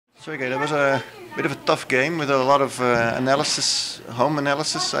Sergey, that was a bit of a tough game with a lot of analysis, home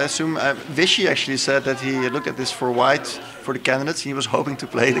analysis, I assume. Vichy actually said that he looked at this for white for the candidates. He was hoping to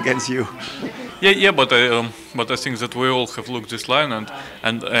play it against you. Yeah, but I think that we all have looked this line and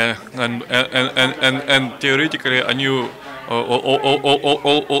theoretically I knew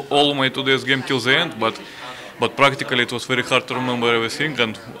all my today's game till the end, but practically it was very hard to remember everything,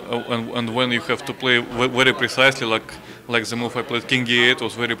 and when you have to play very precisely, like the move I played King E8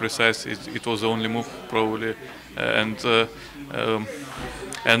 was very precise. It was the only move probably, and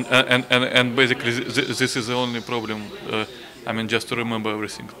basically this is the only problem. I mean, just to remember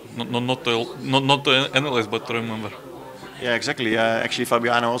everything, not to analyze, but to remember. Yeah, exactly. Actually,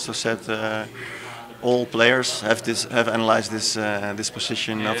 Fabiano also said all players have analyzed this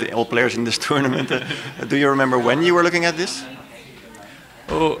position of all players in this tournament. Do you remember when you were looking at this?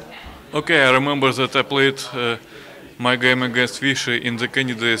 Oh, okay. I remember that I played my game against Vichy in the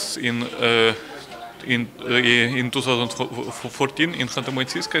candidates in 2014 in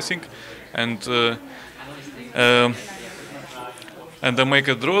Khanty-Mansiysk, I think, and I make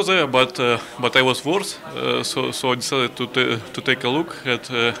a draw there, but I was worse, so I decided to take a look at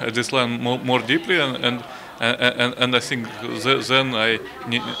this line more deeply, and I think then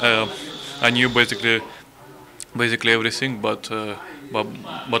I knew basically everything, but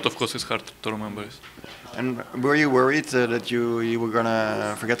of course it's hard to remember it. And were you worried that you were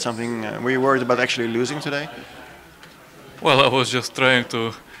gonna forget something? Were you worried about actually losing today? Well, I was just trying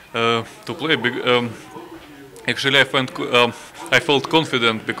to play. Actually, I felt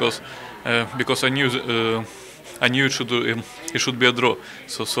confident because I knew it should be a draw.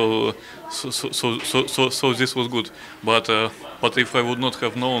 So this was good. But if I would not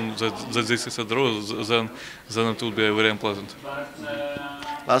have known that this is a draw, then it would be very unpleasant.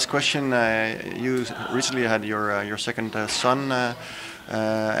 Last question. You recently had your second son.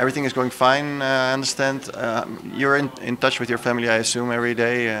 Everything is going fine, I understand. You're in touch with your family, I assume, every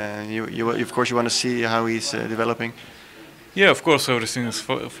day. Of course, you want to see how he's developing. Yeah, of course, everything is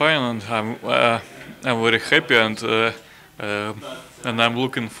fine, and I'm very happy, and I'm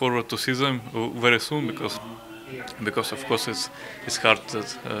looking forward to see them very soon because of course it's hard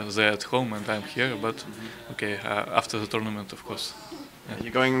that they're at home and I'm here. But okay, after the tournament, of course. Yeah.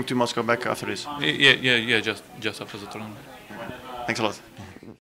 You're going to Moscow back after this? Yeah, just after the tournament. Thanks a lot.